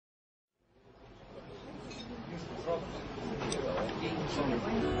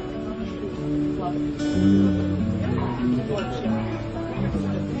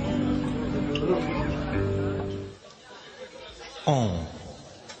1,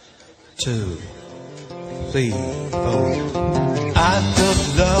 2, 3, 4. I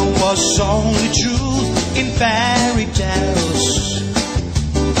thought love was only truth in fairy tales,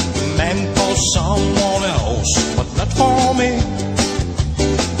 meant for someone else, but not for me.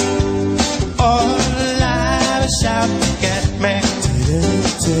 All life is out to get me.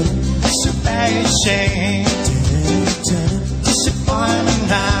 So basic, disappointment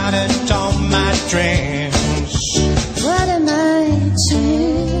hiding all my dreams. What am I to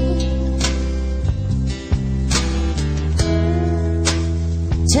you?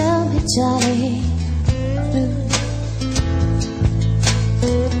 Tell me, darling,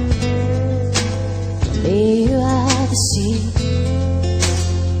 maybe you are the sea,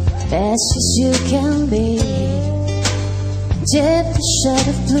 best as you can be, dip the shade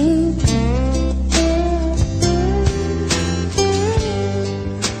of blue.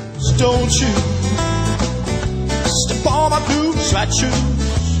 So don't you step on my boots, I choose.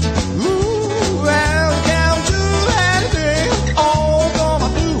 Ooh, well, can't do anything. All on my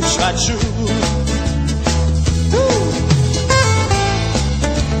boots, I choose.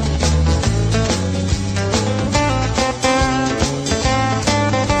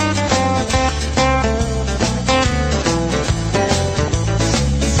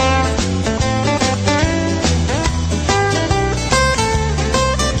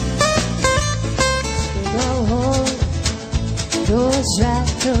 Goes right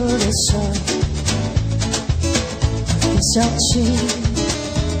through the sun. It's so cheap.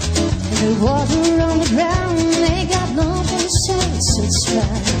 The water on the ground, they got nothing to say, so it's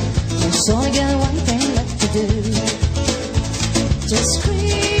fine. There's only got one thing left to do. Just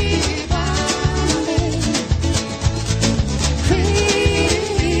creep on me,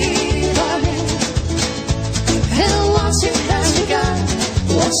 creep on me. And once it has begun,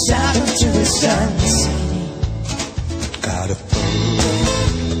 watch out until it's done. Got a bird.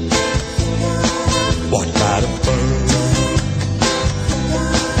 What kind of bird?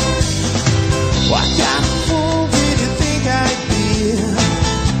 What kind of fool did you think I'd be?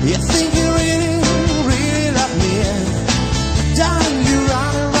 You think you really, really love me? Darling, you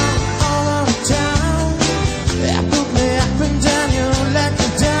run around all over town. You put me up and down, you let me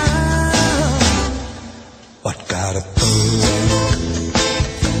down. What kind of bird?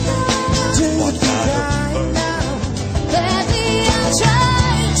 What kind of bird?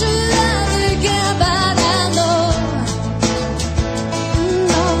 Trying to love again, but I know,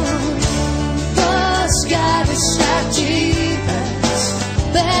 God's got a shot Jesus.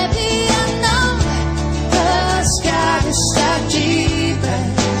 Baby, I know, God's got a shot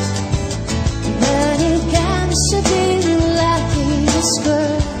Jesus. When it comes to being lucky, this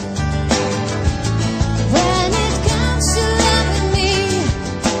girl, when it comes to loving me,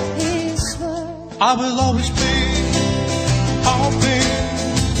 it's worth. I will always be open,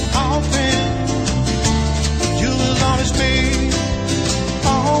 you will always be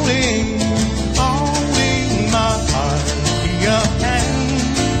only my heart in your hand.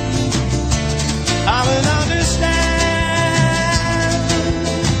 I will understand.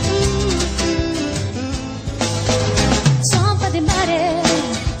 Somebody mighty,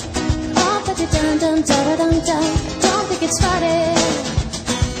 somebody dun dun dun dun dun. Don't think it's funny,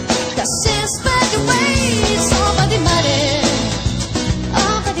 'cause it's back away. Somebody mighty.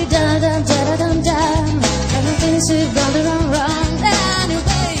 Dun dun dun dun dun. Everything's gone wrong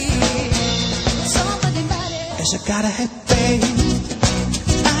anyway. Somebody mighty. Yes, I gotta have faith.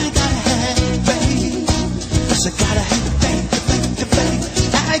 I gotta have faith. Yes, I gotta have faith.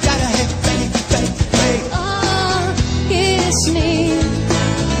 I gotta have faith. Oh, kiss me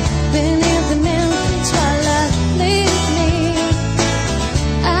beneath the moonlit twilight. Leave me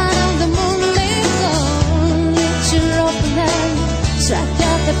out of the moonlit zone. Lift your open hand, strike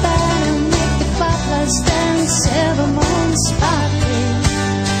out the bottom, make the fireflies dance, every moon sparkling.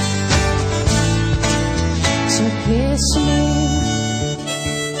 So kiss me.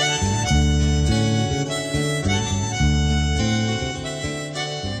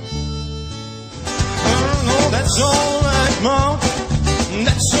 Oh, that's alright, Mom.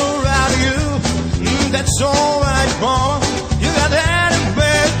 That's alright, you. That's alright, Mom. You got that in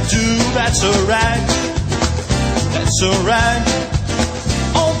bed too. That's alright. That's alright.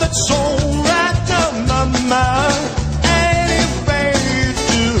 Oh, that's alright, Mama. Anyway, you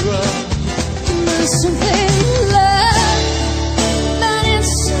do. Simply love, but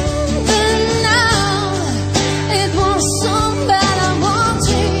it's something now. It was some that I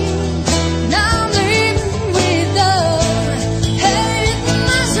wanted. Now leave me though. Hate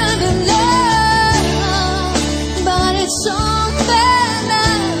myself in love.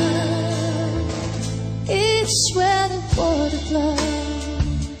 just where the water flows.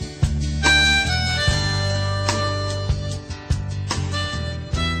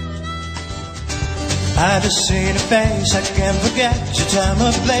 I just seen a face, I can't forget your time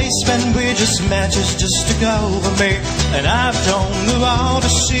or place when we just matches just to go over me. And I've told the world to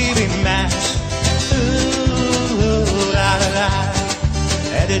see me match. Ooh, la la la.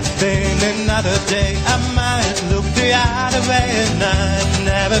 Had it been another day, I might look the other way, and I've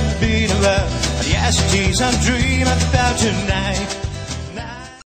never been aware. Yes, geez, I'm dreaming about tonight.